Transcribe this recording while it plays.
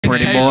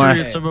pretty boy.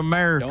 Patriots of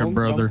America,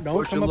 brother.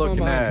 What you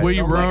looking at? We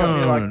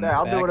run. Like that.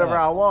 I'll do whatever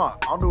I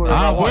want. I'll do whatever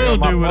I want. I will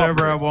do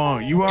whatever I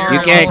want. You are.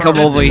 You can't come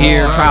over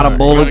here and try to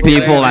bully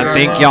people and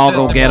think y'all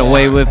gonna get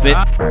away with it.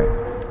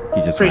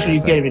 He just Pretty sure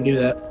you can't even do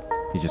that.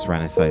 He just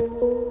ran inside.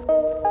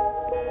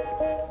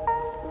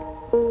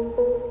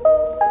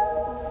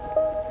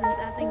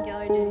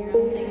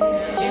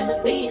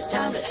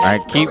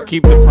 Alright,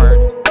 keep the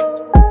party.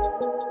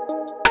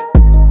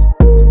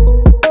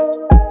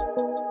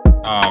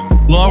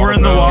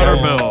 Lowering the water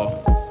bill.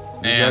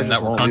 And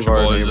that we're country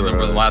boys and then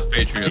we're the last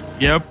Patriots.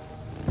 Yep.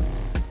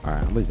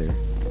 Alright, I'll be there.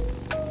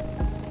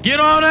 Get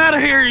on out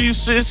of here, you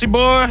sissy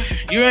boy.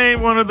 You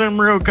ain't one of them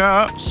real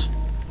cops.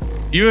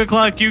 You look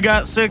like you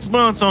got 6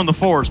 months on the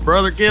force,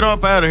 brother. Get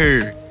up out of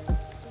here.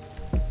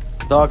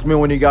 Talk to me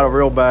when you got a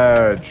real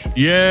badge.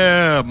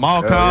 Yeah,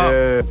 mall cop.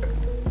 Yeah.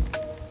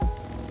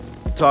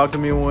 Talk to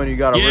me when you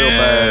got a real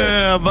badge.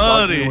 Yeah,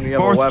 buddy.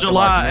 4th of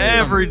July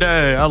every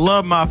day. I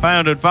love my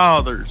founding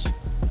fathers.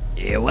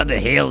 Yeah, what the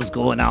hell is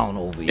going on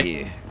over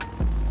here?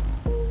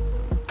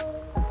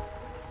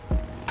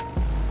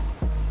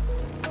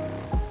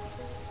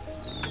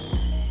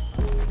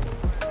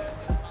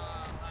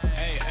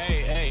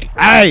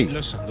 Hey,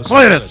 listen,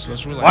 Cletus,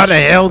 what the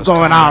hell's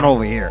going on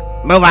over here?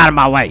 Move out of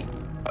my way.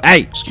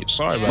 Hey,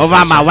 sorry about move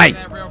out of my way.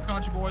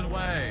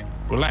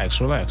 Relax.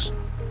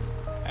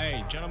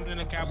 Hey, gentlemen in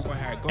the cowboy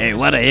hat. Hey,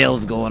 what the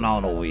hell's going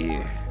on over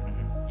here?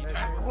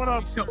 What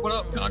up,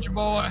 country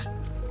boy?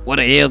 What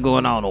the hell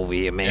going on over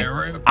here,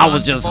 man? I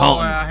was just home.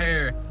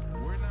 I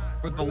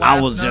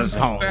was just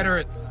home.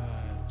 Confederates.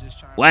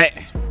 What?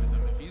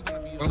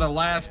 We're the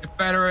last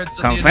Confederates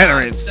of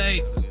Confederates? the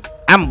United States.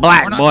 I'm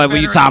black, boy. What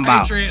you talking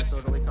about?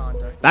 Patriots.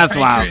 That's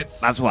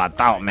Patriots. what I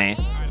thought, man.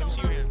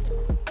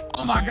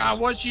 Oh my God,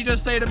 what'd she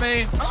just say to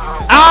me?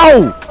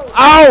 Oh!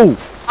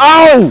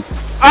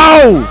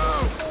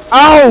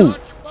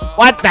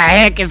 What the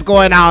heck is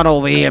going on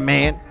over here,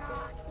 man?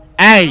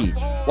 Hey,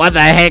 what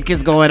the heck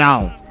is going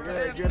on?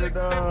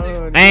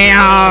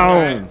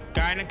 Damn!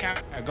 Guy in the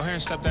cowboy hat, go ahead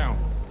and step down.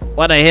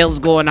 What the hell's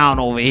going on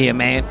over here,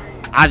 man?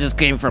 I just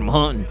came from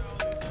hunting.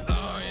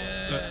 Oh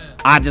yeah.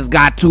 I just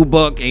got 2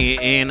 buck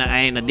and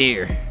a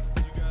deer.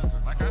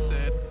 Like I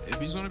said, if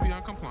he's gonna be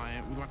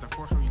uncompliant, we want to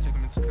forcefully take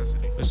him into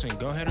custody. Listen,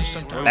 go ahead and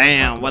step down.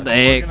 Damn, what the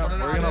heck?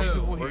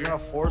 We're gonna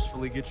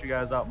forcefully get you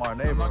guys out my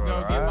neighborhood. I'm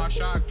gonna go get my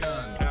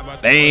shotgun.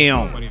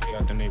 Damn. Somebody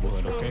out the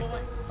neighborhood, okay?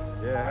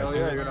 Yeah, hell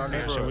yeah, you're in our So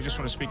neighborhood. we just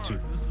want to speak to you.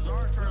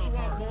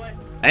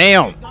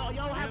 Damn.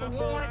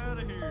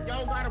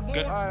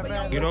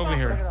 Get over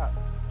here.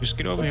 Just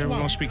get over here. We're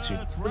gonna speak to you.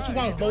 What you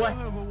want, boy?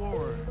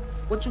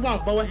 What you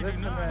want, boy?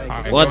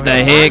 Right, What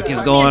the heck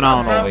is going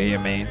on over here,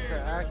 man?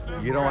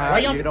 You don't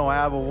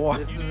have a war.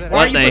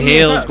 What the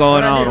hell is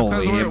going on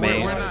over here,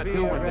 man? What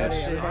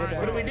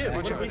do we do?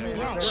 What do we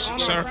do wrong?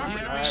 Sir.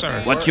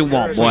 What you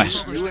want, boy?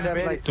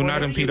 Do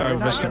not impede our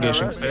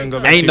investigation.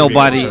 Ain't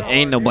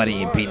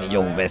nobody impeding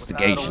your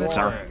investigation,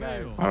 sir.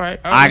 All right.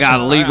 I got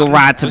a legal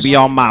right to be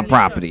on my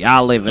property. I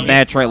live in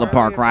that trailer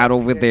park right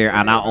over there,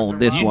 and I own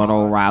this one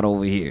right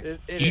over here.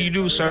 You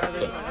do, sir.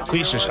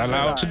 Please just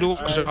allow us to do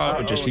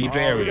it. Just leave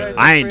the area.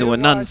 I ain't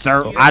doing nothing,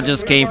 sir. I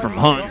just came from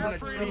hunting.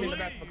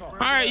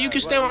 All right, you can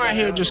stay right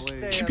here. Just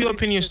keep your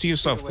opinions to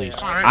yourself, please.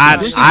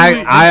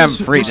 I am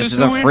free. This is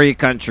a free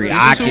country.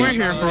 I can.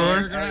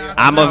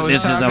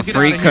 This is a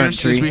free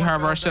country.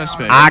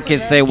 I can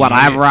say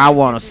whatever I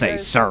want to say,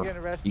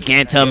 sir. You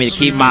can't tell me to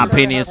keep my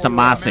opinions to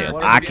myself.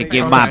 I can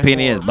give my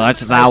opinion as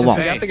much as I want.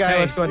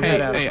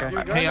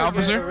 Hey,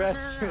 officer.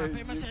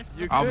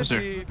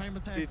 Officer.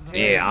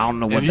 Yeah, I don't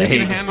know what the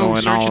heck is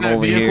going on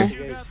over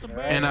here.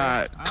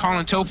 And call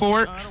and tow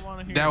for it.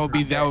 That would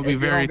be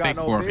very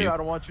thankful of you.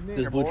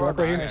 This blue truck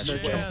right here?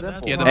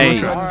 Yeah, the Hey. blue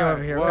truck.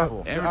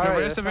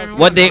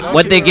 What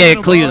they get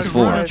Cletus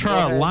for?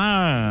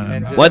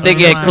 What they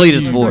get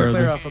Cletus for?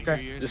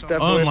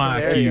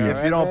 Unlike you.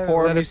 If you don't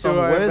pour me some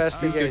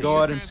whiskey, you can go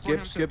ahead and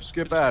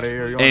skip out of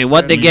here. Hey,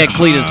 what they get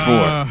Cletus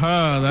for?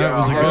 That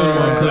was a good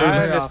one,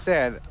 Cletus.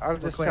 understand. I'm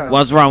just telling you.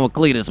 What's wrong with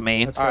Cletus,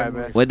 man? All right,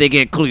 man. What they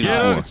get Cletus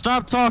Yeah, for?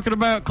 stop talking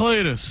about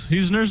Cletus.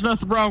 There's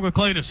nothing wrong with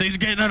Cletus. He's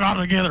getting it all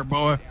together,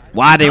 boy.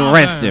 Why they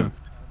arrest him?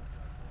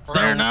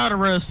 They're not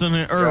arresting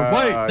him.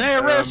 Wait, they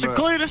arrested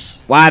Cletus?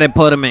 Why they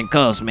put him in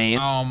cuffs, man?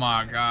 Oh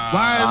my God.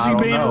 Why is he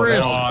being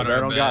arrested? I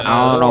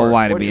don't know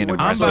why they being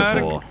arrested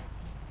for.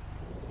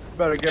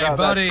 Better get out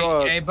buddy, that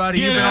truck. hey buddy,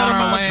 Get you've been out on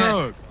of our my land.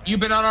 truck. You've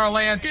been on our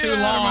land Get too out of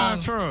my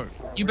long. truck.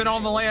 You've been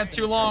on the land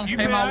too long.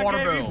 Pay my I water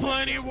gave you bill.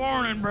 plenty of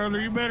warning, brother.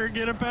 You better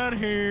get up out of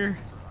here.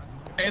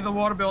 Pay the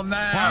water bill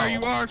now. Why are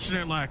you arching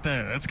it like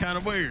that? That's kind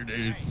of weird,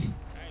 dude.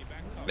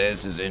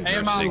 This is Pay my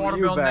interesting. water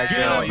You bill back now.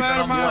 Get up You've out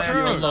been of on the my land truck.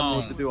 too Tell me what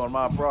long. to do on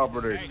my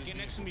property. Get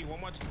next to me one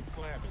more time.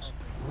 What happens?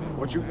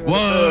 What you gonna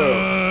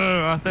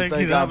Whoa, I do? think You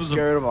think that I'm was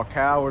scared of a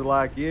coward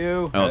like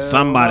you? Oh, Hell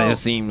somebody no.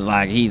 seems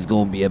like he's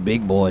gonna be a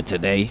big boy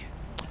today.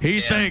 He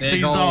Yeah, thinks big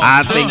he's old all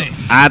I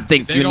sissy.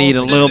 think Big you old need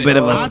a little sissy. bit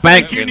of a I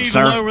think you spanking, need to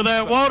sir. lower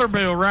that water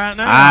bill right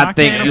now. I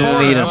think can't you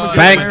afford need it. a I'm an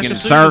spanking, American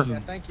sir.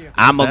 citizen.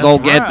 I'm gonna That's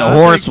go get right, the I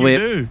horse think you whip.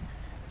 do.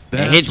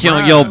 and hit you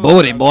on your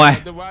booty, boy.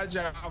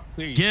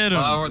 Get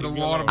him.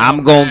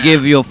 I'm gonna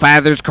give you a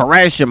father's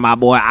correction, my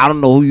boy. I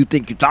don't know who you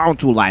think you're talking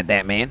to like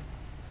that, man.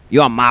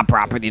 You're on my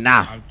property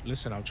now.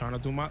 Listen, I'm trying to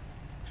do my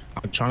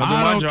I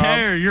job. don't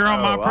care. You're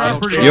on my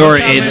property. You're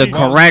in the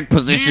correct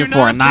position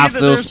for a nice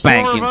little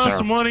spanking,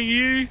 sir. One of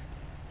you.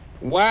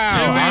 Wow,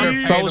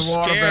 I'm so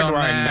scared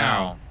right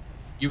now.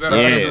 You better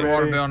pay the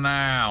water bill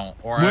now,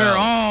 or we're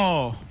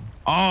all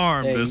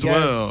armed as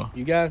well.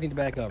 You guys need to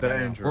back up.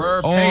 We're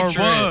or patriots.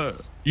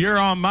 what? You're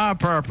on my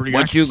property.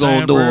 What you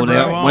gonna do over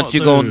there? What you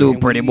gonna do,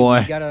 pretty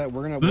boy?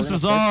 This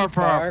is our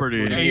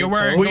property. Hey, you're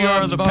wearing we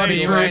are the buddy.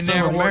 patriots You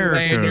ain't of never worked a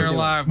day in your America.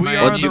 life, We man.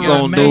 are What you the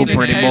gonna do, amazing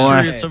pretty boy?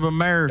 patriots of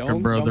America,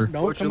 brother.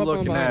 What you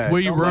looking at?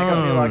 We Don't look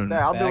at me like run.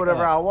 that. I'll do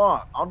whatever I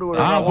want. I'll do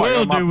whatever I I want.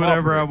 will on my do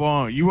whatever I property.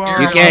 want. You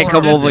are. You can't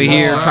come over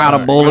here and try to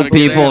bully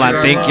people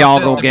and think y'all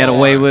gonna get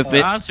away with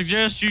it. I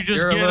suggest you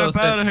just You're a get little up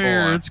out of sissy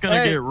here. boy. It's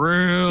gonna get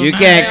real. You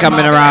can't come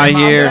in around I've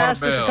here.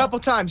 asked this a couple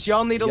times.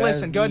 Y'all need to You guys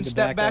listen. Go ahead and need to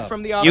step back back up.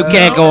 from the You officer.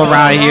 can't go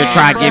around here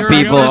trying to get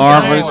people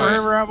orders.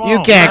 You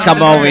can't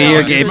come over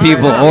here get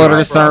people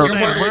orders, sir.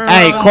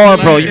 Hey,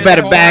 Corporal, you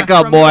better back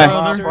up, boy.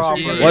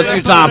 What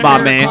you talking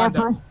about, man?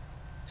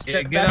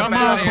 Yeah, get up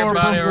out of here,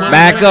 buddy.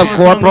 Back up,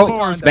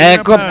 Corporal.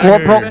 Back up,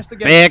 Corporal.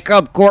 Back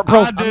up,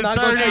 Corporal. I did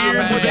 30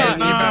 years in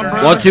Vietnam,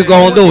 brother. What you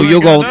gonna do?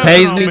 You gonna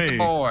tase me?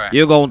 me?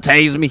 You gonna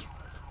tase me?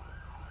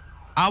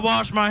 I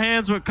wash my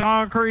hands with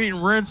concrete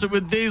and rinse it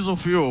with diesel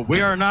fuel. We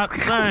are not the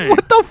same.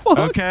 What the fuck?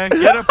 Okay,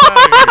 get up out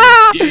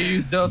of here. You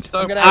used up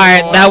soap. All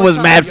right, that was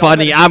mad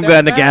funny. I'm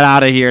gonna get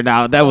out of here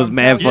now. That was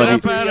mad funny.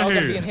 Get up out of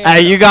here.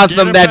 Hey, you got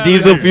some of that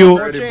diesel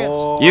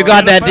fuel? You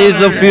got that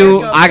diesel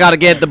fuel? I gotta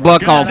get the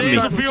buck off me.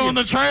 Diesel fuel in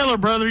the trailer,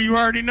 brother. You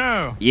already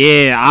know.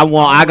 Yeah,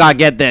 I gotta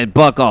get that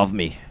buck off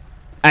me.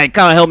 Hey,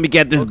 come help me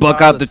get this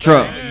buck out the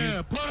truck.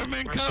 Yeah, put him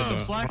in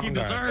cuffs like he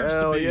deserves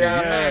Hell to be.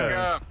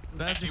 yeah. Up.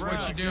 That's What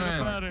right. you Get up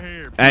doing? out of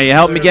here. Hey,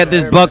 help me get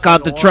this buck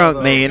out the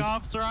truck, man.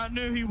 Officer, I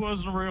knew he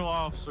wasn't a real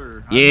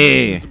officer. I Yeah.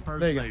 knew he was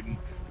impersonating.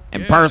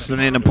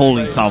 Impersonating a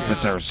police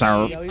officer,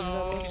 sir.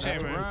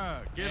 That's right.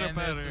 Get up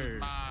out of here.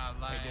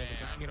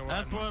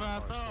 That's what I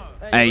thought.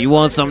 Hey, you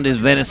want some of this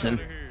venison?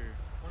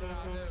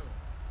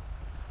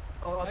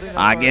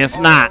 I guess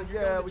not.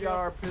 Yeah, we got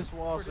our piss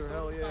washer.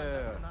 Hell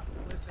yeah.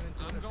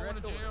 I'm going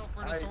to jail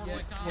for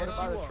disorderly Put it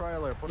by the conduct.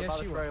 trailer. Put it by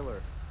the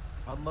trailer.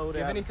 Unload Do it.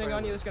 you have out the anything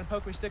on you trailer. that's gonna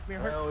poke me, stick me, or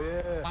hurt? Hell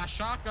yeah. My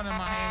shotgun in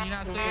my hand. You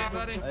not see it,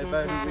 buddy? Hey,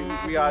 baby,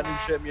 we got new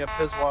shit. Me a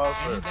piss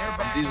washer. They're Some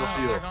back diesel up.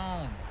 fuel. They're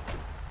gone.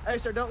 Hey,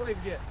 sir, don't leave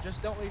yet.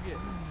 Just don't leave yet.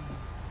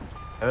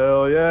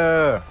 Hell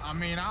yeah. I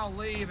mean, I'll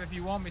leave if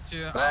you want me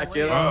to. Back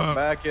it up.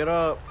 Back it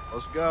up.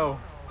 Let's go.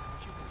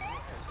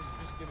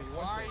 Just give me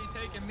one Why are second.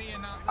 you taking me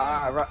and not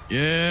them? All right.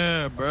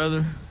 Yeah,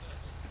 brother.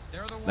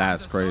 They're the ones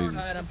That's that crazy. started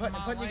Alright, I'm this in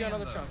putting my you gun on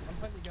the land, trunk. I'm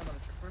putting you gun on the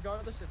trunk.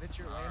 Regardless if it's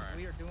your land, Alright.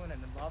 we are doing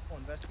an unlawful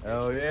investigation.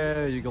 Hell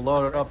yeah. You can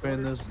load it up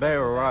in this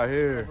barrel right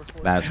here.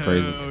 That's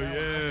crazy. Hell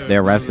yeah.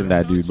 They're arresting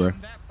that dude, bro.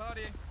 That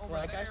buddy over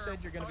Like I there said,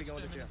 you're gonna be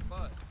going to punched him in jail. his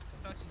butt.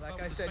 Touched his Like butt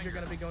I with said, his you're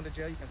gonna be finger. going to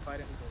jail. You can fight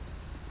it in court.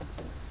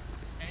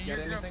 And You you're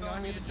got gonna anything throw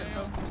on me you in that's gonna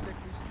jail? poke me, stick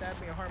me,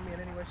 stab me, or harm me in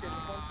any way, shape, or I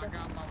form, sir?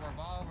 got my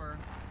revolver.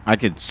 I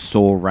could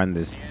so run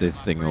this and my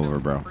thing over,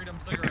 bro. Freedom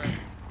cigarettes.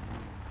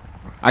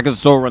 I could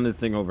so run this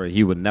thing over.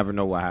 He would never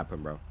know what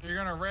happened, bro. You're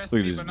gonna arrest Look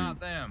at me, this but not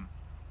dude. them.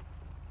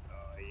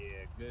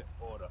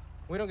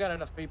 We don't got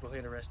enough people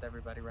here to arrest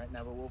everybody right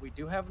now, but what we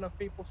do have enough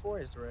people for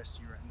is to arrest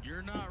you right now.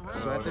 You're not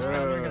So at this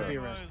time, you're gonna be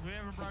right. arrested.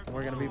 And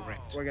we're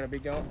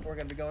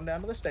gonna be going down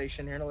to the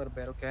station here in a little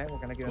bit, okay? We're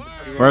gonna get into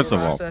pretty First of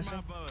all,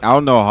 processing. I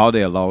don't know how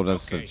they allowed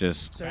us to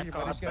just So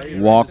everybody's gonna be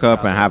walk arrested.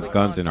 up and have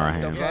guns in our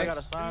hands. I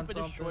gotta sign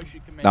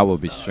something. That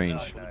would be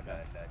strange.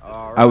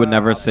 All I would right.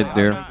 never sit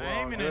there I'm not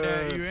aiming it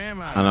at you,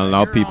 am I? and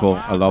allow You're people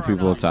on my property,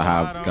 to so I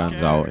have don't guns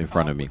care. out in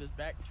front of me.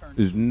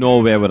 There's no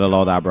way I would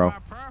allow that, bro.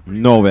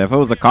 No way. If it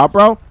was a cop,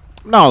 bro,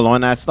 I'm not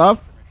allowing that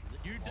stuff.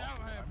 You don't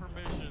have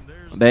permission.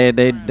 There's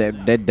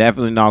They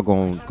definitely not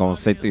gonna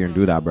sit there and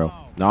do that, bro.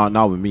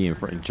 Not with me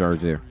in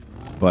charge there.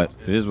 But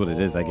it is what it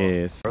is, I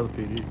guess. Brother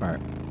PD. All right.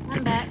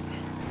 I'm back.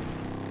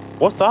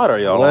 What side are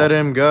y'all Let on?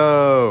 him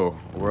go.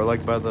 We're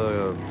like by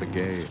the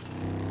gate.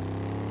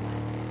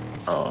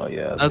 Oh,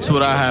 yeah. That's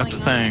what I have to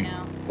think.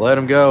 Let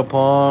him go,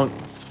 punk.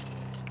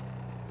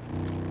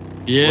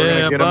 We're Yeah,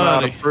 gonna get him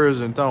out buddy. of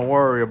prison. Don't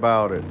worry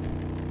about it.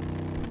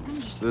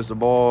 This a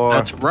boy.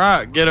 That's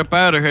right. Get up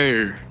out of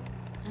here.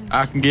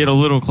 I can get a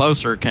little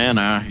closer, can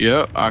I?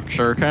 Yep, I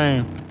sure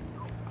can.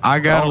 I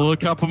got a little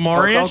couple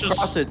more Don't inches.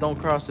 cross it. Don't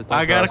cross it.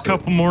 I got a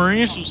couple more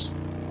inches.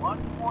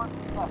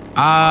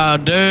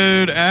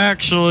 Dude,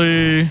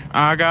 actually,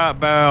 I got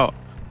about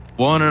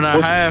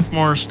 1.5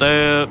 more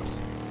steps.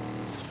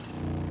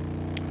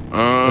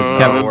 Is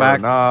Kevin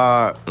back?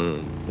 Not.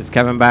 Is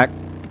Kevin back?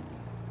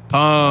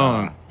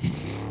 Pong.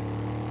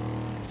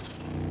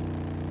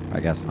 I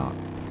guess not.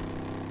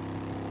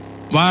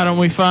 Why don't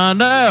we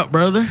find out,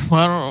 brother?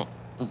 Why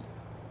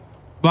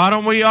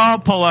don't we all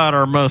pull out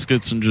our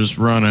muskets and just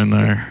run in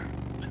there?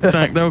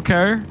 Think they'll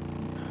care?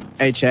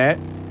 Hey, chat.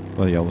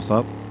 Well, yo, what's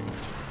up?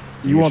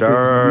 You want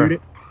sure? to dispute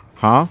it?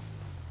 Huh?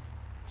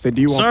 Say, do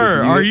you want this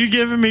Sir, muted? are you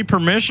giving me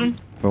permission?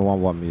 For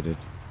one muted.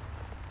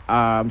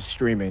 I'm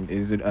streaming.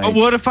 Is it?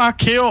 What if I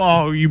kill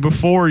all you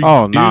before you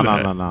Oh, do no,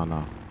 that? no, no,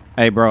 no, no.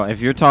 Hey, bro, if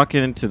you're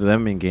talking to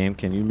them in game,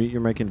 can you mute your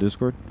mic in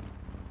Discord?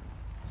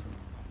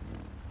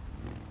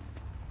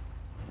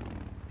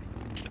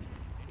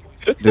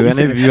 Do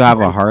any of you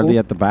have a Harley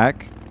at the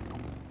back?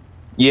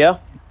 Yeah.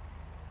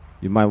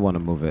 You might want to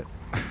move it.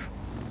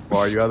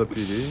 Well, are you out of the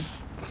PD?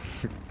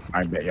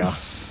 I bet, yeah.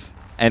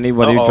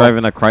 Anybody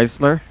driving a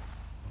Chrysler?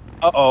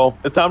 Uh-oh.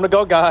 It's time to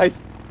go,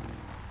 guys.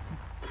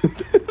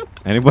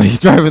 Anybody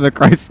driving a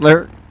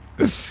Chrysler?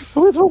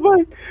 Where's my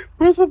bike?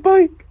 Where's my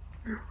bike?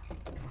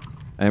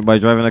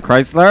 Anybody driving a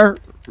Chrysler?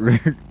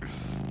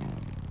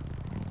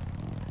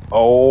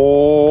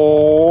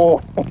 Oh.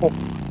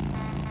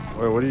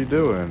 Wait, what are you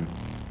doing?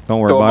 Don't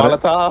worry about it.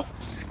 Molotov.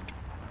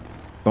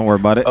 Don't worry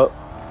about it.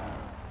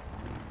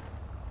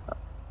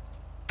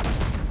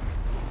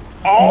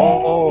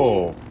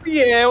 Oh.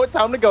 Yeah, it's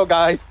time to go,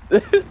 guys.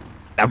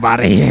 I'm out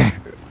of here.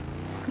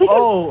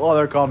 Oh,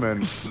 they're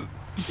coming.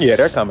 Yeah,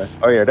 they're coming.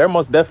 Oh, yeah, they're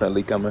most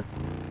definitely coming.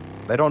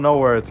 They don't know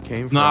where it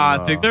came from. Nah,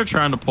 I think they're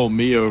trying to pull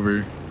me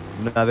over.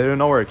 Nah, they don't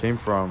know where it came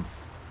from.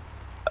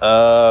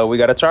 We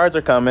got a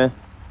Charger coming.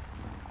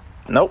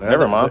 Nope,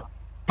 never mind.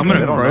 I'm in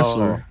a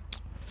Chrysler.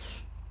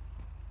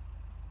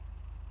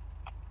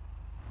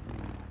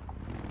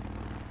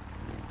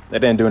 They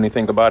didn't do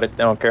anything about it.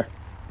 They don't care.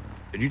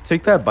 Did you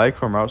take that bike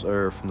from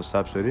from the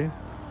Stop City?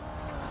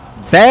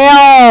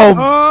 Damn!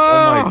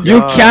 Oh my You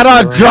God,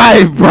 cannot bro.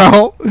 drive,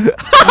 bro.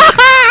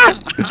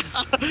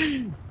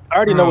 I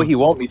already know what he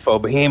want me for,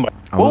 but he ain't.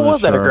 What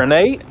was that? A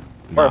grenade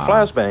or a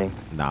flashbang?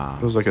 Nah.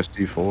 It was like a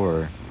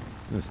C4.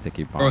 A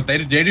sticky bomb. Bro,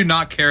 they do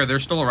not care. They're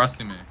still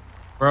arresting me.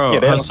 Bro, Yeah,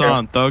 they don't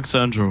Hassan, Thug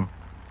Central.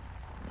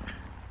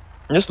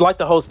 Just light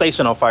the whole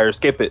station on fire.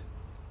 Skip it.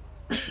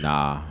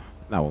 Nah,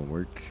 that won't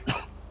work.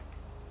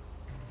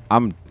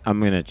 I'm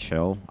gonna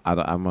chill.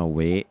 I'm gonna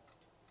wait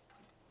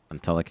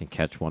until I can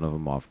catch one of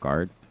them off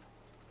guard.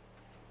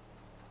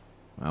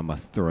 I'm gonna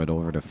throw it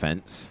over the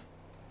fence.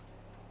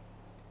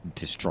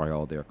 Destroy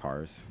all their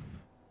cars.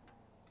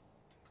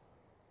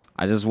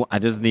 I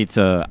just need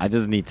to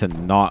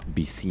not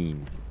be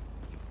seen.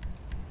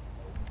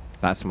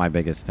 That's my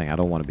biggest thing. I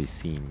don't want to be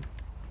seen.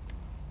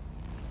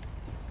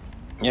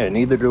 Yeah,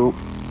 neither do.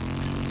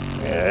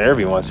 Yeah,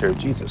 everyone's here.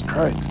 Jesus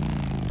Christ.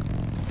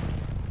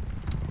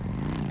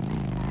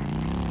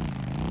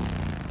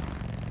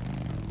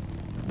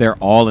 They're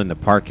all in the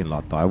parking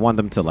lot though. I want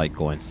them to like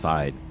go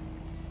inside.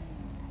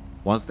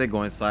 Once they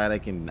go inside, I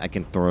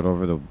can throw it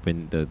over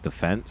the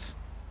fence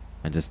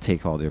and just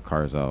take all their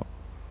cars out.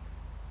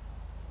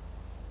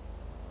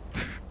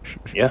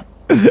 Yeah.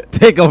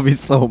 They gonna be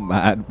so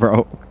mad,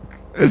 bro.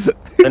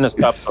 And there's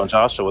cops on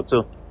Joshua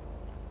too.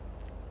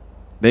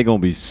 They gonna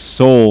be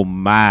so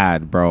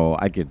mad, bro.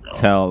 I can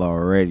tell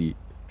already.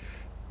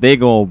 They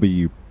gonna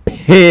be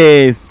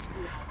pissed.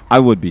 I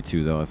would be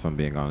too, though, if I'm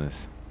being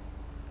honest.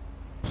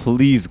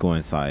 Please go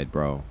inside,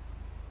 bro.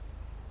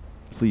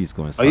 Please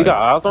go inside. Oh, you got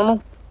eyes on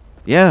them?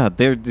 Yeah,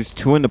 there's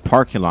two in the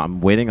parking lot.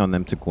 I'm waiting on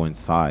them to go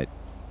inside.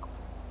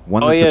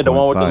 One Oh yeah, the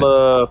one inside. with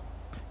the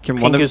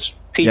pinkish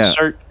peach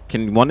shirt.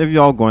 Can one of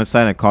y'all go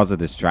inside and cause a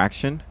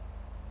distraction?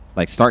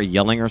 Like start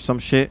yelling or some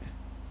shit?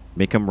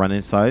 Make them run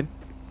inside?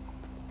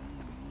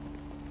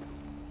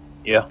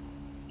 Yeah.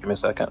 Give me a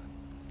second.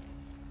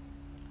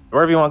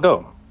 Wherever you want to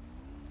go.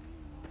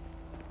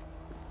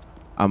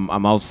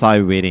 I'm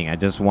outside waiting. I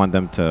just want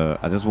them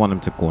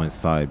to go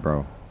inside,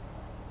 bro.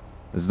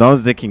 As long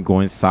as they can go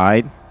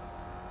inside,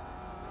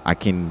 I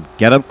can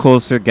get up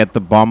closer, get the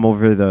bomb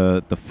over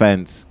the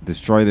fence,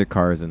 destroy their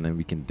cars, and then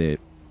we can dip.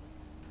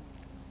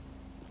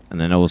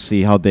 And then I will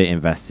see how they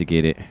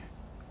investigate it.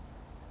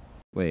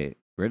 Wait,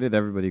 where did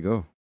everybody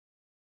go?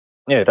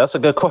 Yeah, that's a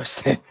good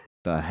question.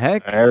 The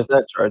heck? There's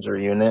that Charger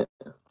unit.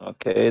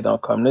 Okay,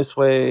 don't come this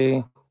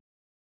way.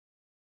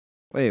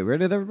 Wait, where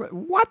did everybody?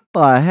 What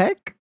the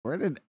heck? Where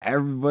did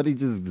everybody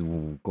just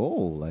go?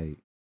 Like,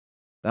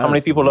 how many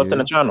people left in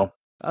the channel?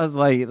 It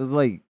was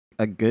like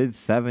a good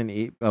 7,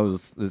 8.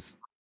 There's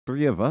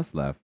 3 of us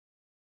left.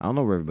 I don't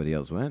know where everybody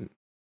else went.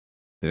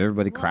 Did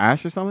everybody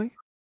crash or something?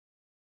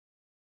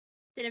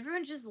 Did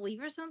everyone just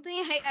leave or something?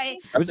 I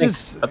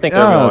think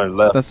everyone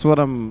left. That's what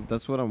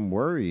I'm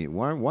worried.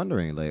 I'm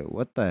wondering, like,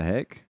 what the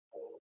heck?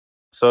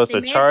 So it's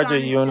a Charger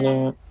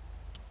unit.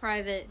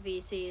 Private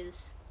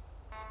VCs.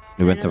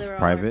 They went to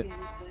private?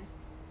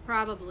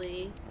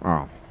 Probably.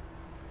 Oh.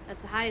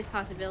 That's the highest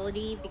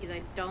possibility because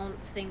I don't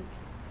think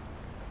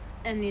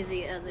any of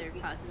the other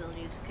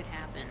possibilities could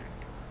happen.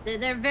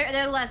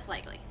 They're less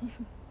likely.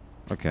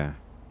 Okay.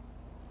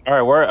 All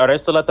right, where are they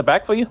still at the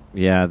back for you?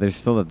 Yeah, they're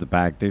still at the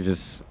back. They're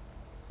just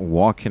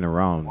walking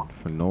around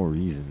for no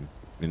reason.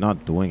 They're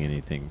not doing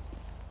anything.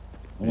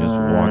 They're just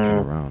walking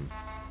around.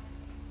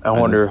 I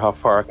wonder how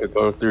far I could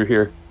go through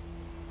here.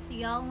 Do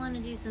y'all want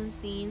to do some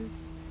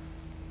scenes?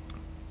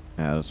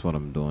 Yeah, that's what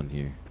I'm doing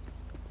here.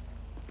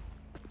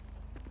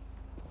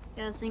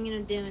 I was thinking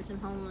of doing some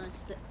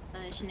homeless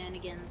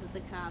shenanigans with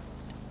the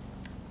cops.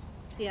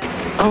 See how.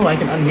 Oh, I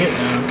can unmute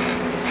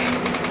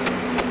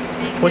now.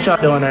 What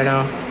y'all doing right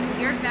now?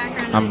 Your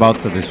background. I'm about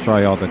to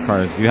destroy all the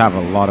cars. You have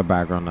a lot of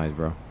background noise,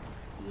 bro.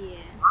 Yeah.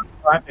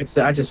 I fixed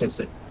it. I just fixed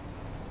it.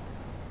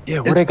 Yeah,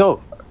 where'd they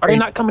go? Are they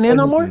not coming in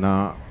no more?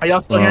 No. Are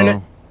y'all still hearing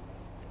it?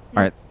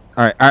 All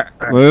right.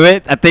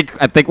 Wait. I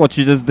think what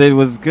you just did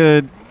was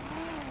good.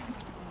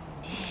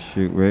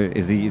 Shoot, where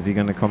is he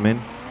gonna come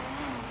in?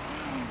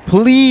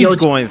 Please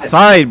go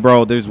inside,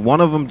 bro. There's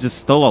one of them just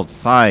still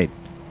outside,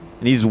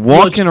 and he's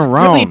walking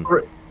around.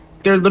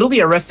 They're literally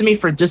arresting me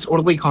for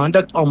disorderly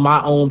conduct on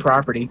my own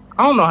property.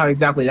 I don't know how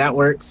exactly that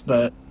works,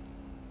 but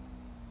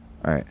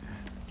all right,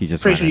 he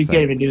just pretty sure you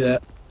can't even do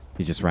that.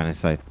 He just ran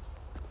inside.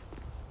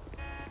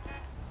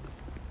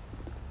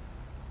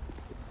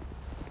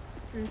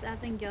 Since I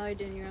think y'all are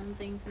doing your own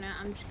thing for now,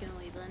 I'm just gonna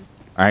leave then.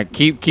 All right,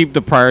 keep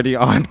the priority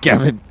on,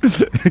 Kevin.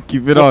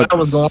 Keep it on. I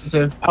was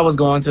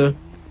going to.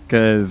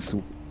 Cause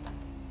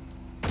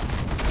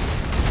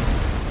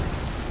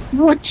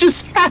what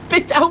just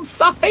happened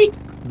outside?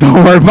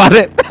 Don't worry about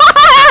it.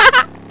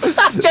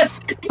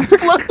 Just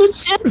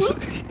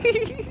explosions.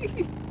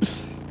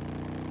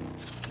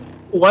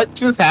 What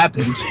just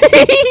happened?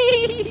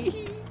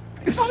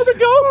 How'd it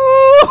go?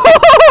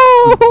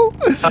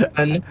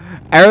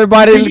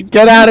 Everybody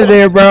get out of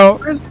there, bro.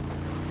 Did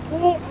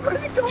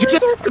you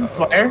just set it on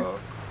fire?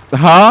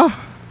 Huh?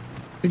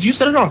 Did you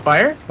set it on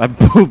fire? I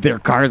blew their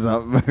cars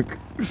up.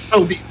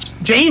 Oh,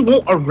 Jay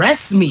won't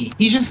arrest me.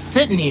 He's just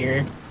sitting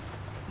here.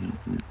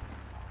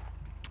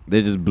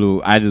 They just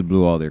blew. I just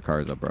blew all their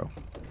cars up, bro,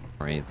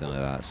 or anything like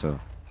that. So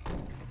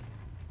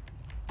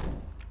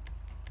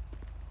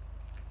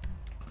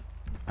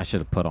I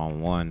should have put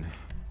on one.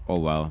 Oh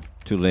well,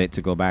 too late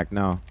to go back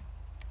now.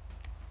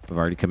 I've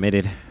already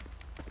committed.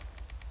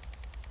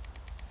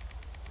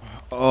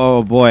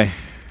 Oh boy.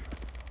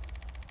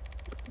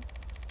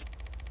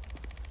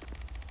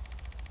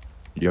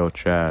 Yo,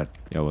 Chad.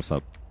 Yo, what's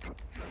up?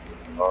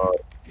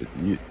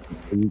 You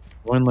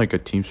joined like a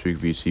TeamSpeak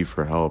VC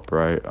for help,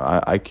 right?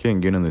 I can't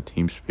get in the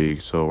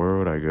TeamSpeak, so where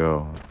would I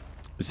go?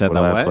 You said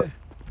that way?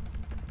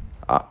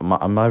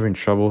 I'm having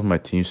trouble with my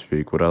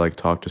TeamSpeak. Would I like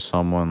talk to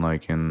someone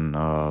like in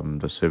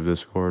the Civ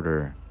Discord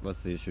or?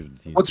 What's the issue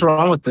with TeamSpeak? What's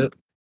wrong with it?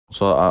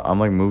 So I'm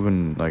like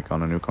moving like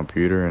on a new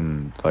computer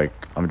and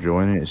like I'm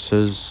joining. It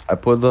says I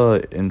put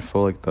the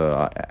info like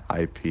the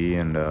IP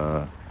and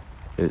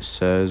it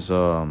says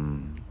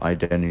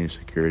identity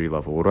security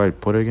level. What do I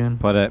put again?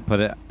 Put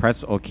it.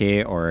 Press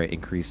OK or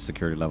increase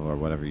security level or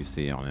whatever you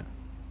see on it.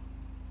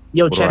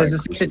 Yo, Chad, is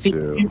this safe to TP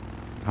to you?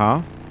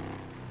 Huh?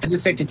 Is it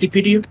safe to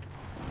TP to you?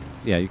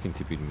 Yeah, you can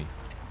TP to me.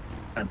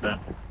 I bet.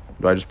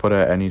 Do I just put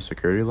at any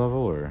security level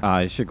or?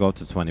 It should go up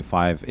to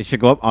 25. It should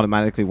go up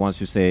automatically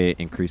once you say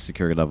increase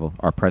security level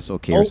or press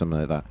OK or something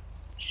like that.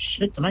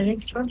 Shit, did I hit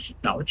this crash?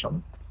 No, it's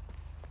on.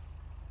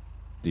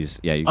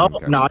 Yeah, you Oh,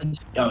 can no.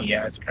 Oh,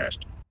 yeah, it's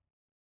crashed.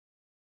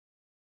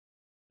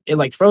 It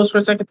like froze for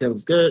a second. It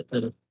was good.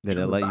 Did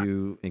it let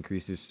you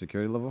increase your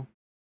security level?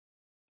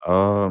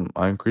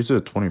 I increased it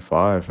to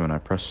 25 and I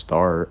press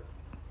start.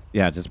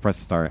 Yeah, just press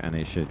start and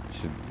it should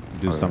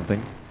do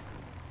something.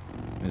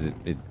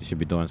 It should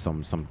be doing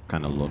some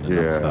kind of loading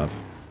up stuff.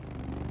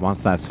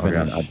 Once that's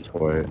finished,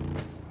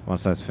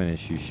 once that's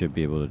finished, you should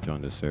be able to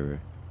join the server.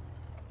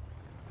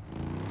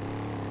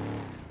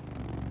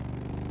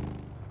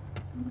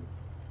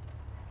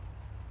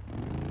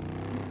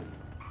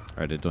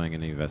 Are they doing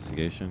any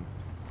investigation?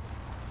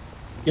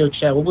 Yo,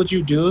 Chad, what would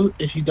you do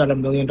if you got $1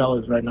 million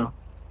right now?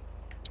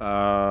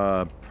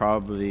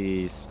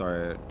 Probably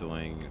start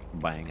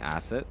buying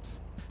assets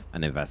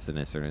and investing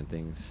in certain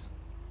things.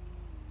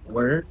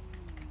 Word.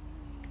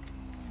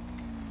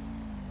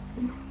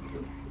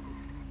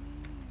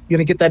 You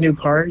gonna get that new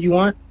car you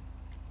want?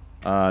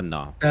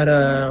 No.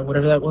 That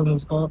whatever that one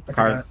was called.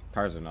 Cars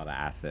are not an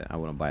asset. I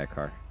wouldn't buy a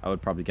car. I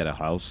would probably get a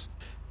house,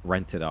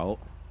 rent it out,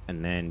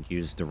 and then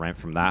use the rent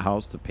from that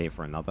house to pay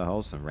for another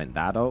house and rent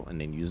that out,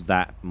 and then use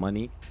that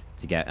money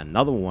to get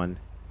another one.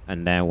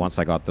 And then once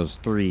I got those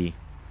 3,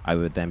 I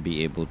would then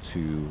be able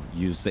to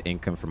use the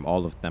income from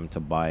all of them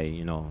to buy,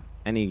 you know,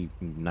 any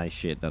nice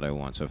shit that I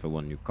want. So if I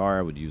want a new car,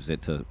 I would use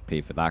it to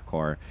pay for that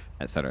car,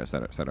 etc.,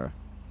 etc., etc.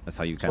 That's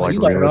how you kind of.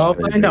 You got it all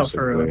planned out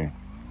for.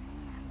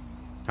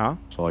 Huh?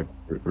 So like,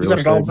 you got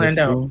it all planned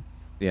out.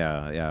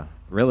 Yeah.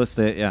 Real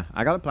estate, yeah.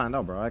 I got it planned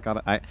out, bro.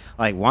 I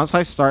like once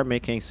I start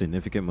making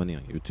significant money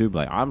on YouTube,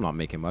 like I'm not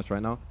making much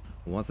right now.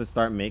 Once I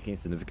start making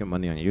significant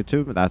money on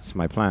YouTube, that's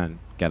my plan.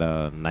 Get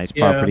a nice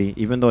property,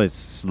 even though it's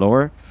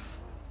slower.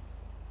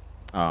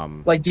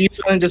 Like, do you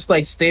plan to just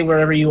like stay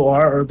wherever you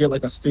are, or get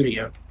like a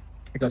studio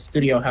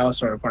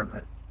house or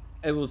apartment?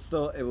 It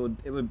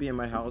would be in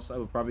my house. I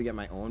would probably get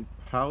my own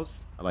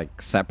house, like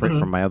separate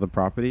from my other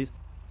properties.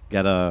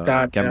 Get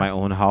my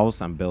own house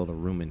and build a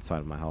room inside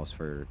of my house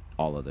for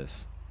all of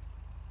this.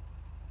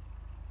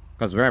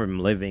 Because where I'm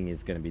living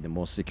is gonna be the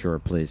most secure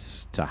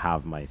place to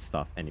have my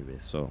stuff anyway.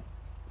 So.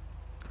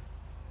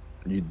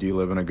 Do you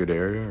live in a good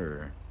area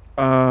or?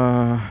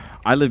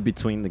 I live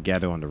between the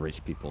ghetto and the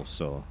rich people,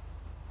 so.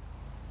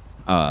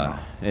 Yeah,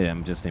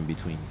 I'm just in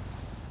between.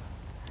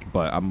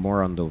 But I'm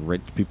more on the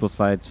rich people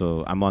side,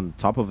 so I'm on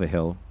top of a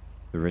hill,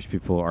 The rich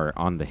people are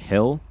on the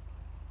hill,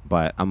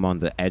 but I'm on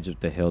the edge of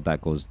the hill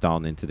that goes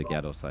down into the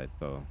ghetto side.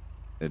 So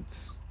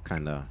it's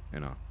kind of, you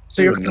know.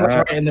 So you're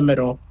right in the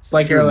middle. It's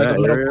like you're like a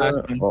middle class.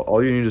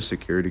 All you need is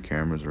security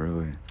cameras,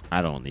 really.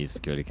 I don't need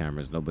security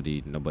cameras.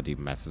 Nobody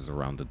messes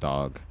around the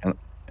dog.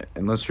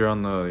 Unless you're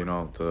on the, you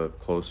know, the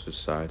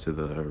closest side to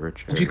the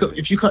rich area.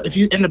 If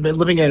you end up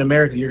living in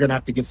America, you're gonna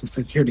have to get some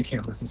security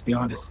cameras. Let's be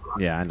honest.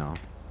 Yeah, I know.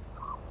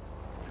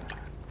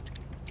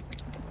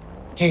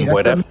 Hey,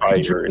 that's the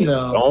American dream,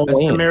 though. That's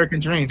the American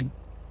dream.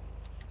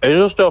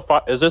 Is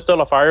this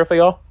still a fire for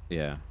y'all?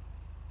 Yeah.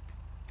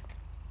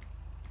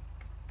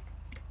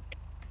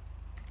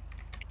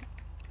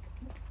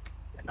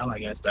 Now my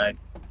guys died.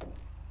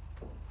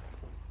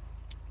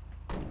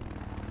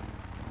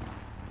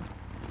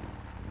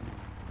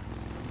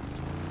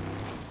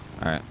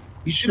 All right.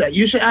 You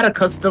should add a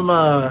custom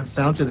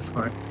sound to this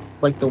car,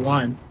 like the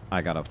one.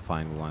 I gotta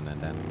find one,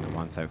 and then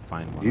once I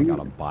find one, I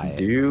gotta buy it.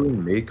 Do you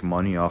make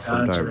money off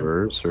of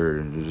Diverse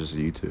or just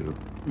YouTube?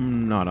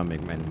 No, I don't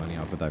make any money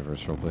off of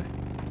Diverse Roleplay.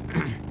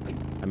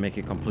 I make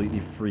it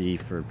completely free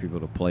for people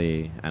to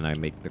play, and I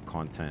make the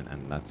content,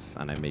 and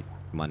I make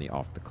money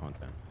off the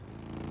content.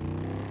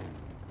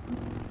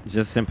 It's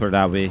just simpler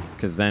that way,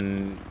 because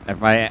then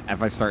if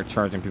I start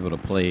charging people to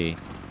play,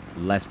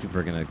 less people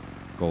are gonna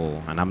go,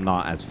 and I'm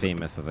not as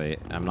famous as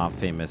I'm not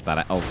famous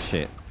that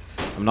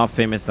I'm not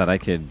famous that I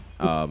could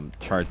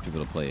charge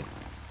people to play.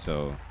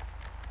 So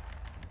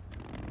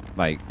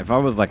like if I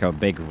was like a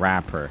big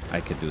rapper, I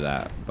could do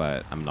that,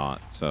 but I'm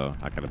not, so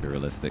I gotta be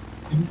realistic.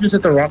 Did you just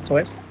hit the rock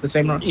twice? The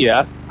same rock?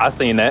 Yeah, I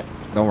seen that.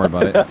 Don't worry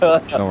about it.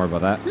 Don't worry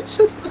about that.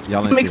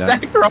 Y'all didn't see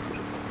that.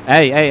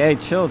 Hey,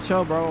 chill,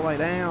 bro. Like,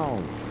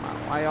 damn.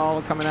 Why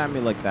y'all coming at me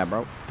like that,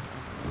 bro?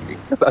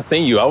 Because I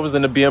seen you. I was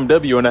in the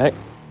BMW and I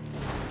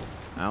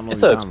don't know.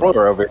 It's an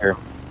Explorer over here.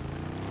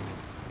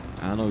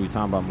 I don't know what you're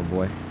talking about, my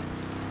boy.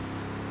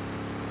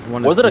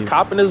 Was it a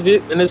cop in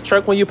his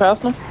truck when you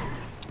passed him?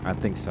 I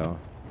think so.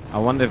 I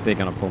wonder if they're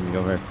gonna pull me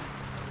over.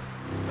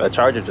 A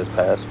Charger just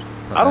passed.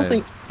 But I don't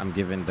think I'm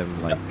giving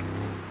them like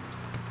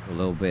a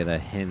little bit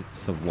of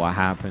hints of what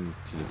happened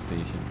to the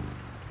station.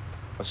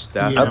 A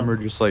staff member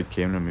just like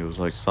came to me, was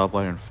like, "Stop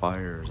lighting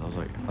fires." I was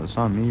like, "That's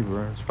not me,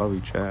 bro. It's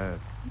probably Chad."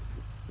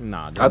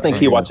 Nah, I think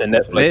he watching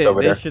Netflix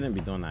over there. They shouldn't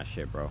be doing that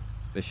shit, bro.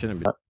 They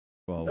shouldn't be.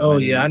 Well, oh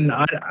yeah,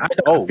 I got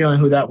a feeling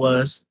who that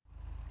was.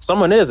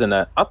 Someone is in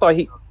that. I thought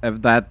he.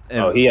 If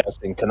he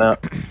hasn't come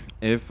out.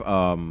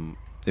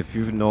 If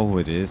you know who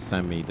it is,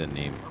 send me the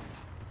name,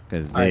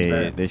 because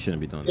they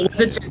shouldn't be doing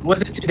that.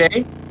 Was it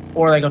today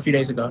or like a few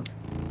days ago?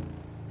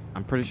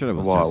 I'm pretty sure it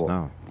was just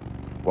now.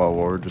 Well,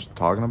 what we're just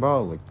talking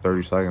about like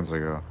 30 seconds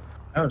ago.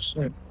 Oh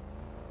shit.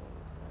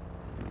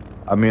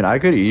 I mean, I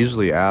could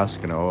easily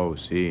ask an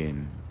OOC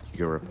and he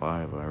could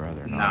reply, but I'd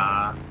rather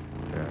not. Nah.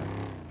 Yeah.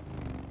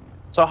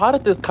 So how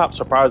did this cop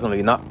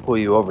surprisingly not pull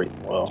you over?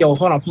 Well, yo,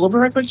 hold on. Pull over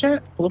right quick,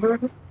 chat. Pull over right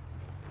quick.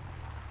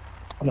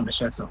 I'm gonna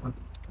check something.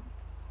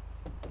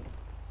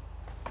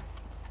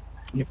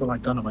 You put my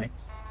gun away.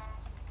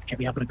 Can't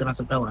be having a gun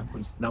as a felon,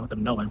 please. Not with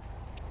them knowing.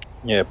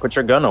 Yeah, put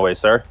your gun away,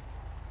 sir.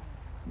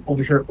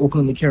 Over here,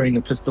 openly carrying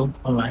a pistol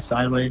on my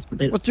sideways. But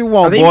they, what you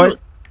want, boy?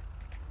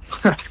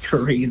 That's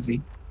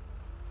crazy.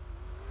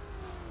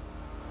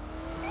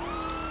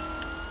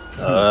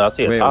 I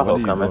see a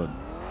Tahoe coming.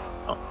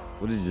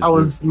 What did you I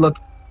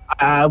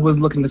was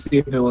looking to see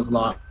if it was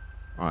locked.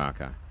 Oh,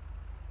 okay.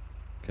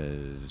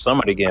 Cause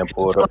somebody getting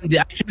pulled up. I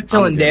kept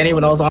telling Danny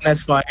when I was on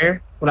this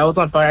fire. When I was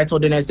on fire, I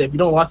told Danny, I said, if you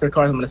don't lock your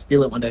car, I'm gonna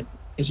steal it one day.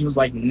 And she was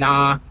like,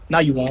 nah,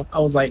 you won't. I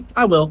was like,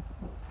 I will.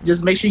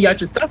 Just make sure you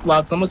got your stuff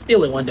locked, so I'm gonna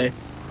steal it one day.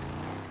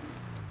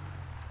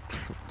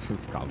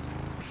 Those cops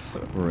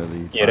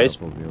really? Yeah,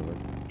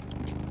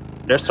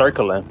 they're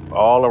circling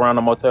all around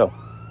the motel.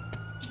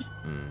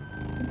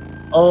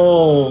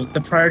 Oh, the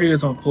priority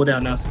is on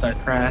cooldown now since I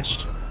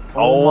crashed.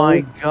 Oh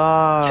my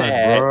god,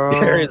 Chad,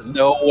 bro. There is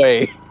no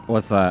way.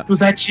 What's that? Was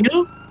that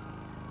you?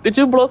 Did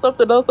you blow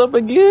something else up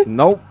again?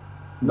 Nope.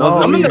 No,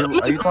 are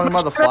you talking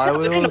about the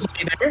flywheels?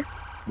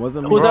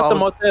 Wasn't Who's at the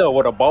motel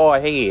with a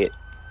bald head?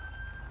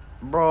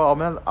 Bro,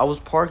 man, I was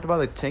parked by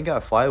the tank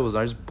at flywheels and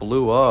I just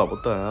blew up.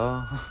 What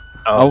the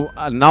Oh,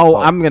 hell? now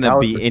I'm gonna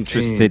be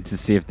interested to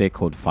see if they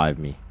could FiveM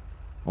me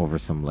over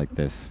something like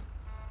this.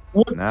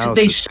 What did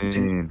they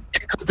should?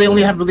 Because they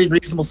only have really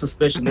reasonable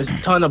suspicion. There's a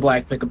ton of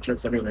black pickup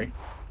trucks everywhere.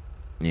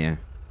 Yeah.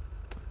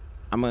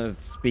 I'm gonna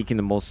speak in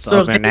the most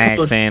southern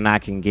accent I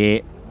can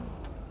get.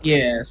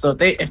 Yeah, so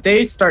if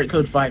they start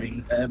code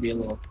 5ing, that'd be a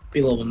little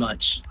bit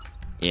much.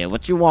 Yeah,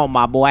 what you want,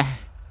 my boy?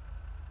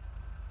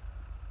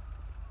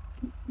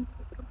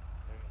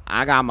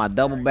 I got my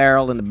double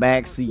barrel in the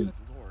back seat.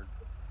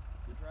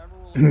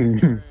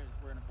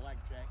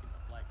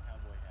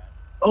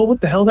 Oh,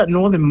 what the hell? That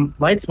Northern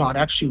Lights mod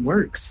actually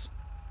works.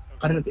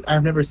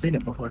 I've never seen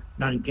it before.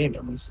 Not in game,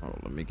 at least. Oh,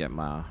 let me get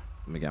my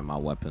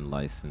weapon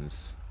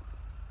license.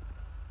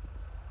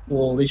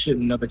 Well, they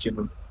shouldn't know that you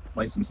have a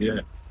license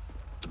yet.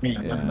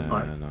 Man, yeah, in the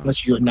car.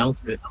 Unless you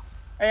announce it.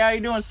 Hey, how you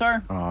doing,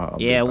 sir?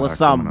 Yeah,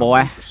 what's up,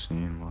 boy?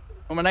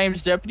 Well, my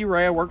name's Deputy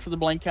Ray. I work for the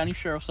Blaine County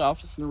Sheriff's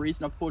Office, and the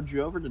reason I pulled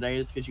you over today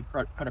is because you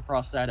cut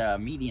across that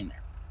median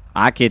there.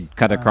 I could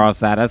cut across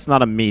that. That's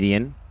not a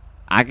median.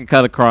 I could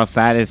cut across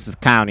that. It's the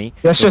county.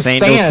 That's just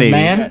sand,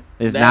 man.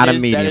 It's not a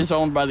median. That is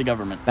owned by the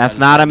government. That's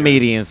not a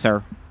median,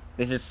 sir.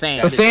 This is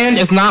sand. The sand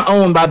is not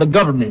owned by the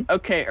government.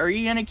 Okay, are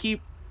you gonna keep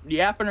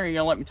yapping or are you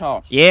gonna let me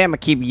talk? Yeah, I'm gonna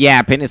keep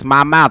yapping. It's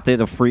my mouth.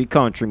 It's a free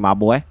country, my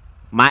boy.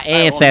 My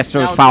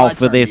ancestors fought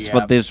for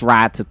this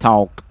right to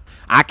talk.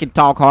 I can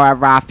talk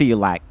however I feel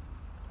like.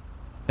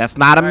 That's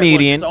not a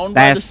median.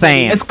 That's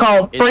sand. It's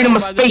called freedom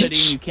of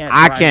speech.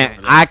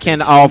 I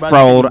can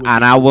off-road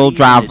and I will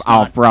drive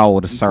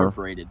off-road, sir.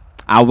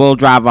 I will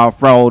drive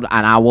off-road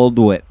and I will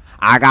do it.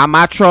 I got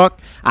my truck.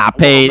 I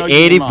paid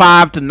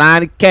 85 to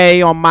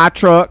 90K on my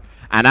truck,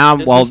 and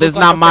this is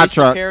not my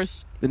truck.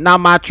 It's not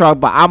my truck,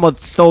 but I'm gonna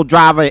still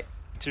drive it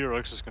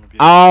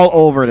all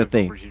over the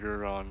thing.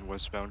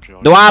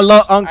 Do I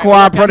look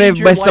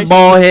uncooperative, Mr.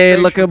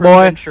 Ballhead looking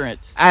boy?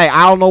 Hey,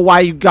 I don't know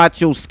why you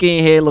got your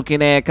skinhead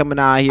looking at coming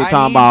out here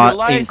talking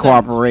about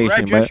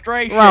incorporation, bro.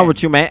 What's wrong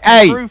with you, man?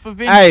 Hey,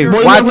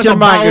 watch your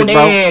mouth,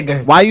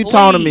 bro. Why you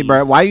talking to me,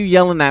 bro? Why you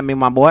yelling at me,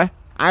 my boy?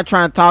 I ain't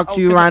trying to talk to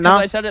you right now.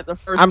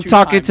 I'm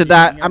talking to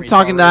that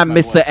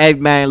Mr.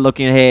 Eggman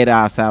looking head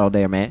outside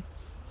there, man.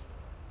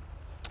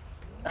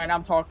 And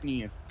I'm talking to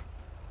you.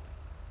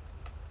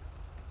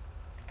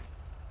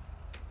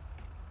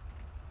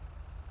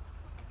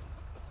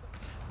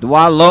 Do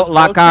I look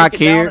like I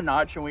care?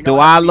 Do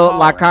I look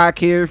like I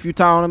care if you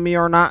talking to me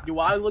or not? Do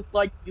I look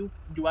like you?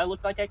 Do I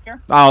look like I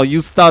care? Oh,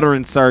 you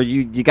stuttering, sir.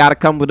 You gotta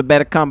come with a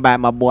better comeback,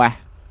 my boy.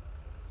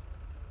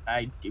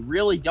 I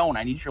really don't.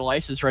 I need your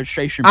license,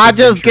 registration. I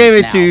just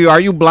gave it to you. Are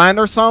you blind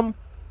or something?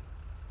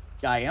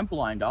 I am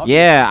blind, obviously.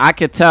 Yeah, I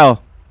could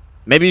tell.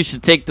 Maybe you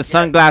should take the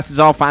sunglasses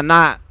off. I'm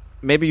not.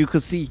 Maybe you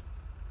could see.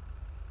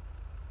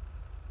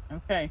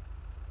 Okay.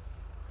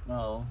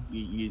 Well,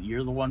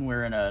 you're the one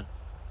wearing a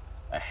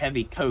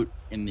heavy coat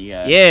in the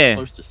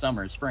close to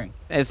summer or spring.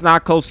 It's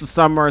not close to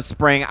summer or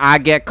spring. I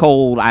get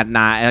cold at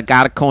night. I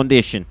got a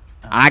condition.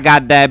 I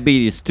got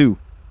diabetes too.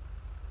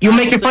 You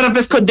making fun of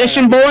his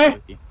condition, boy?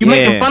 You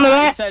making fun of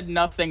that? I said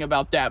nothing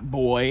about that,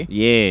 boy.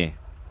 Yeah.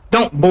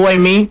 Don't boy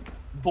me.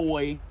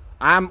 Boy.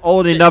 I'm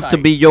old enough to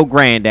be your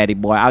granddaddy,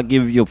 boy. I'll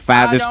give you a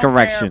father's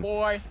correction.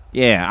 Boy.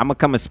 Yeah, I'm gonna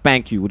come and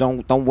spank you.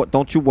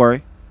 Don't you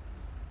worry.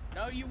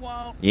 No, you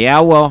won't. Yeah,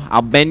 I will.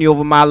 I'll bend you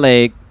over my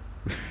leg.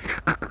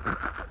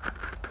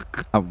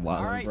 I'm wild,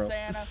 all right, bro.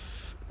 Santa.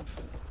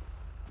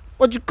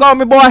 What you call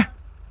me, boy?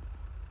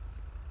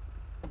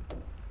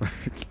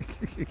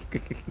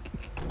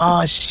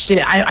 Oh shit!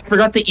 I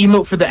forgot the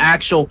emote for the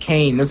actual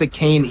cane. There's a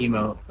cane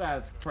emote.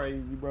 That's crazy,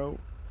 bro. I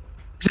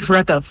just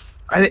forgot the.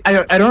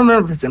 I don't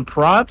remember if it's in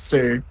props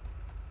or.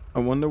 I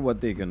wonder what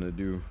they're gonna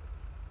do.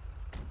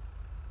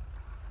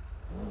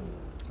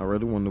 I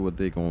really wonder what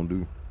they're gonna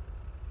do.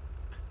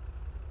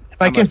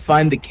 If I can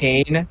find the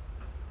cane, I'm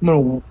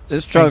gonna.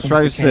 This truck's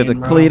right said the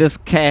Cletus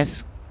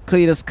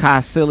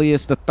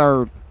Caecilius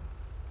III.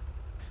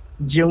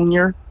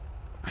 Junior.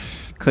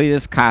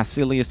 Cletus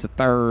Caecilius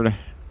III.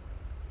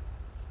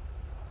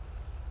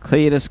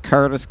 Cletus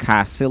Curtis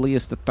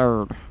Caecilius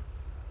III. I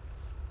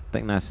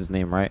think that's his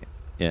name, right?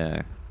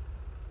 Yeah.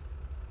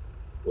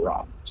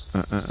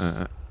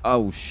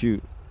 Oh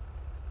shoot.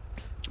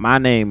 My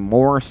name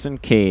Morrison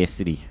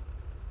Cassidy.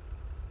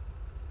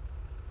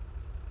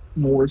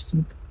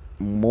 Morrison.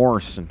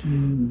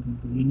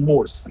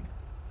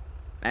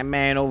 That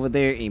man over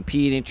there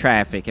impeding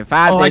traffic. If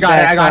I I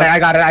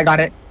got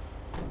it.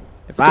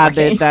 If I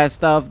did that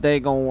stuff, they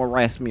gonna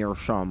arrest me or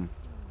something.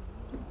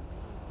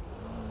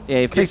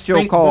 Yeah, fix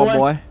your car,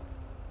 boy.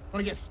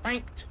 Wanna get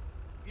spanked?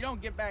 You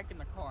don't get back in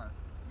the car.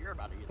 You're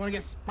about to get. Wanna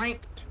get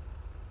spanked?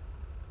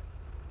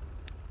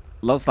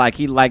 Looks like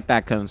he liked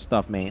that kind of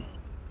stuff, man.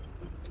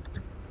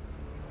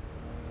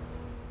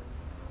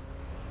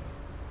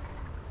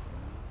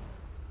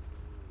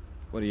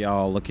 What are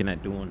y'all looking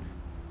at doing?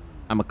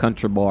 I'm a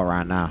country boy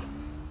right now.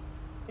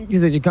 You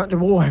said you're country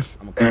boy.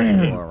 I'm a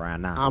country boy right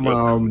now.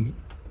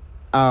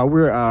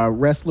 We're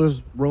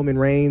wrestlers, Roman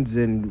Reigns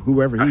and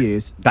whoever he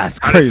is. That's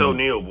crazy. Titus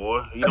O'Neil,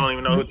 boy. You don't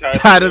even know who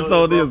Titus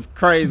O'Neil is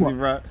crazy,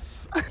 bro.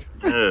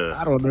 Yeah.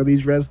 I don't know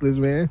these wrestlers,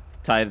 man.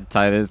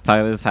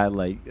 Titus had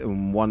like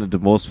one of the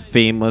most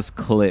famous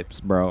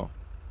clips, bro.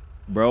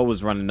 Bro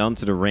was running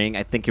onto the ring.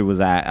 I think it was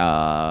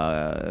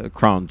at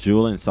Crown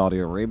Jewel in Saudi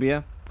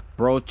Arabia.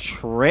 Bro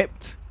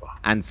tripped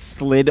and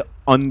slid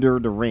under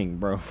the ring,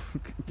 bro.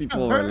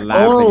 People were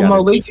laughing. Oh,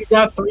 Malik, you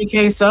got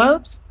 3K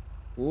subs?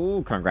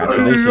 Ooh,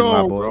 congratulations,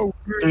 my boy. Bro.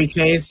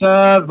 3K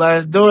subs.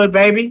 Let's do it,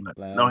 baby.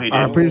 No, he didn't.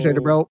 I appreciate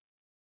it, bro.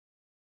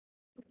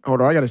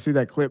 Hold on, I gotta see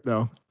that clip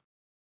though.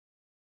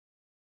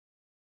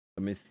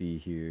 Let me see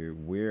here.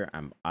 Where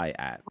am I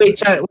at? Wait,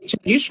 chat,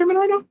 you streaming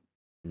right now?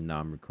 No,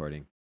 I'm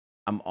recording.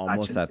 I'm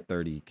almost at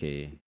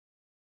 30K.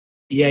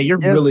 Yeah, you're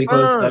really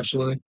close,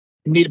 actually.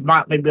 You need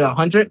about maybe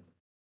 100?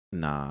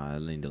 Nah, I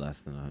need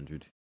less than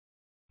 100.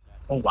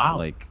 Oh,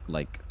 wow.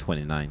 Like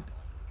 29.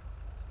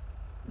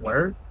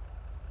 Word?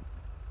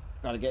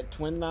 Gotta get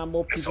 29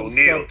 more people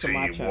to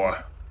my channel.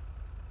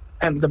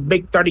 And the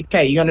big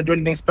 30K. You gonna do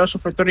anything special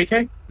for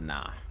 30K?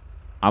 Nah.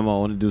 I'm gonna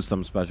want to do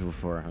something special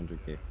for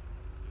 100K.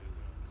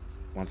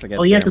 Once I get.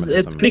 Oh yeah, because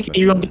it's 30K.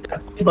 You're gonna get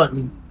that play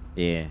button.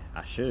 Yeah,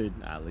 I should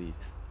at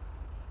least.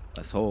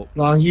 Let's hope.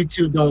 Well,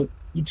 YouTube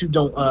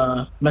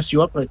don't mess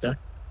you up right there.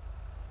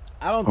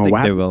 I don't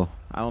think they will.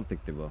 I don't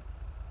think they will.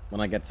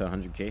 When I get to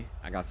 100K,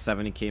 I got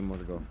 70K more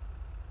to go.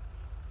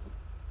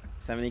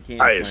 70K.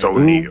 Alright, so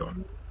Neo.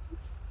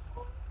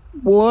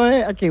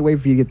 Boy, I can't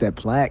wait for you to get that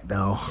plaque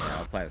though. Yeah,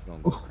 that plaque's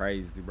gonna go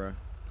crazy, bro.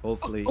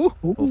 Hopefully,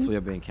 hopefully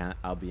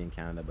I'll be in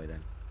Canada by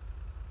then.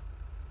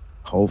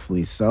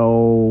 Hopefully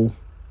so.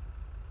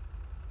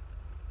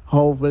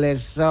 Hopefully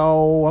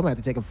so. I'm gonna have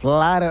to take a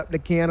flight up to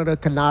Canada.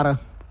 Canada.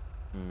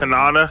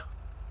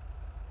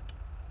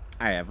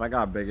 Alright, if I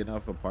got a big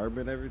enough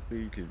apartment, everything,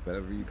 you could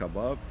whenever you come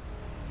up,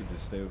 you can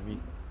just stay with me.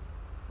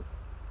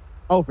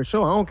 Oh, for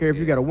sure. I don't care if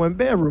you got a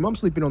 1-bedroom. I'm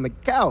sleeping on the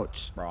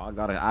couch. Bro,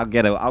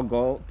 I'll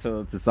go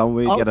to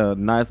somewhere, get a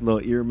nice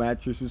little ear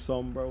mattress or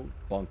something, bro.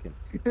 Bunking.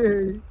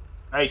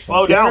 Hey,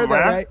 slow down, man.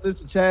 Right?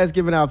 Listen, Chad's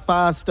giving out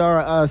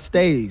 5-star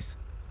stays.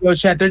 Yo,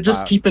 Chad, they're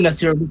just keeping us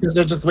here because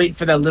they're just waiting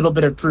for that little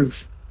bit of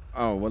proof.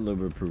 Oh, what little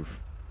bit of proof?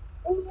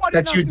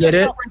 That you did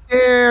it. Right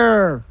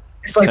there.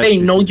 It's like they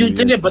know you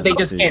did it, but they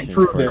just can't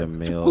prove it. The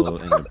mail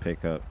and the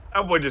pickup.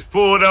 That boy just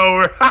pulled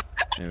over.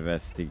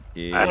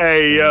 Investigate.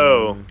 Hey,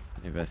 yo.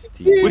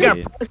 Investigate. We got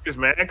practice,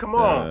 man. Come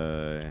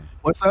on.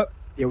 What's up?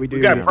 Yeah, we do.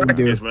 We got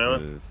practice,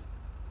 man.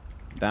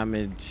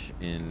 Damage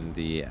in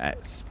the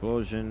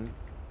explosion.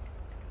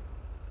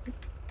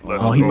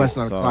 Oh, he must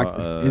not have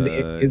clocked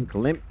his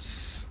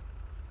glimpse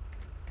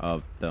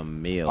of the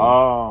mail.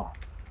 Oh.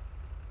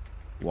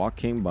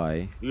 Walking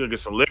by. You gonna get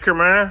some liquor,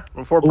 man,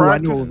 before practice?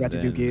 I know what we're about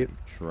to do, kid.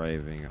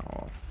 Driving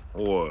off.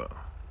 What?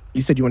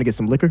 You said you want to get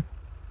some liquor?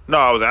 No,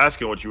 I was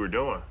asking what you were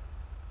doing.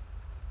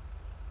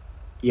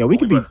 Yeah, we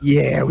could be.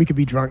 Yeah, we could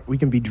be drunk. We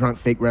can be drunk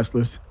fake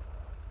wrestlers.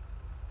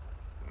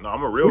 No,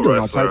 I'm a real We're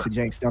doing wrestler. all types of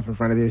jank stuff in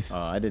front of this.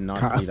 I did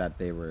not see that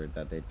they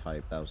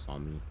typed. That was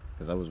on me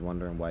because I was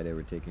wondering why they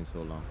were taking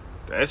so long.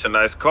 That's a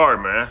nice car,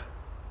 man.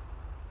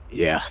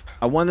 Yeah.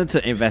 I wanted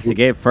to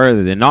investigate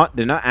further. They're not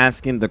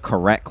asking the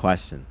correct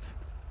questions.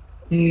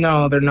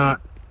 No, they're not.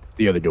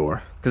 The other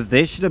door. Because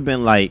they should have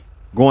been like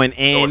going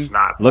in,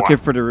 looking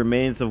for the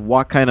remains of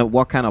what kind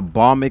of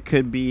bomb it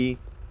could be.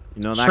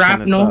 You know, that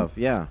kind of stuff.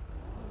 Yeah.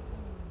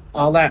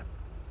 All that.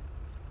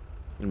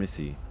 Let me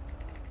see.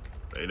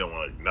 They don't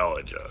want to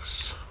acknowledge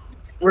us.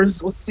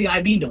 What's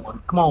CIB doing?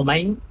 Come on,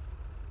 man.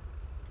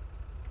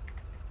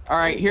 All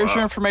right, here's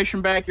your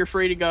information back. You're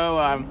free to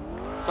go.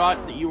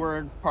 Thought that you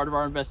were part of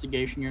our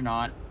investigation. You're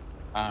not.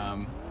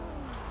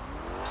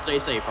 Stay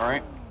safe. All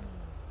right.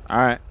 All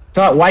right.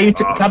 So why you?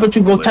 How about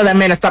you go tell that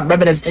man to stop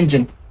revving his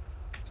engine?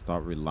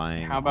 Stop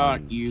relying. How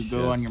about you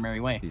go on your merry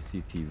way?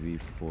 CCTV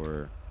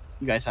for.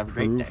 You guys have a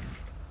great day.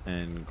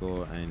 And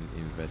go and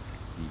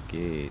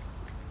investigate.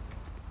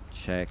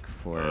 Check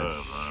for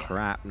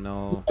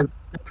shrapnel.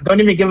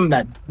 Don't even give them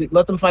that.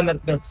 Let them find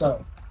that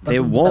themselves. They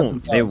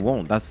won't. They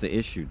won't. That's the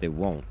issue. They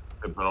won't.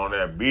 Sipping on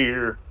that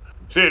beer.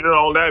 Sitting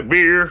on that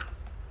beer.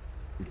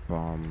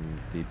 Bomb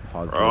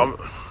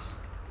deposits.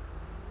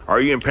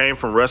 Are you in pain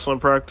from wrestling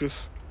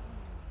practice?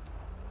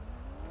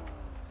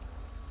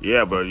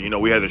 Yeah, but you know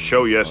we had a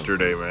show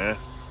yesterday, man.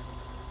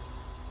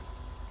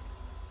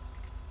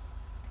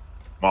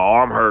 My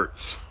arm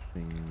hurts.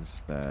 Things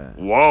that.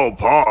 Whoa,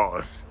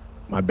 pause.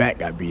 My back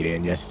got beat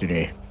in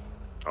yesterday.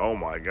 Oh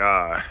my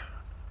god.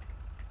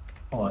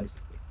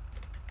 Pause.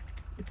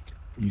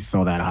 You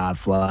saw that high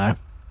fly.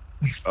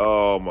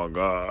 Oh my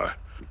god.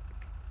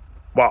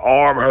 My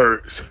arm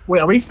hurts.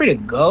 Wait, are we free to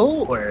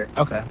go or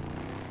okay?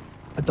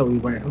 I thought we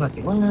weren't. Let's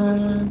see. What?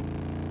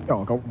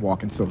 Oh, I'm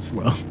walking so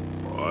slow.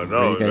 Oh, I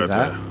know. Where you guys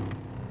at?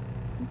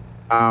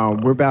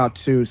 We're about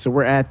to. So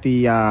we're at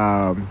the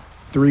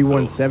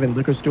 317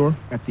 liquor store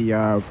at the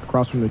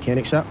across from the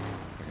mechanic shop.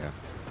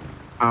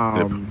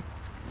 Okay.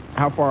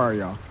 How far are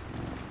y'all?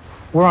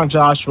 We're on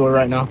Joshua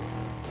right now.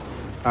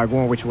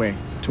 Going which way?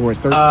 Towards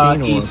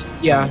 13 or east?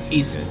 Yeah,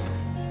 east.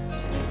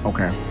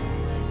 Okay.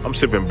 I'm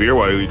sipping beer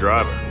while you're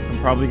driving. I'm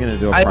probably gonna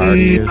do a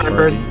priority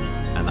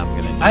and I'm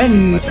gonna. I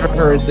never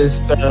heard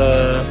this.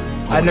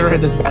 I never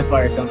heard this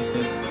backfire. Sounds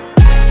good.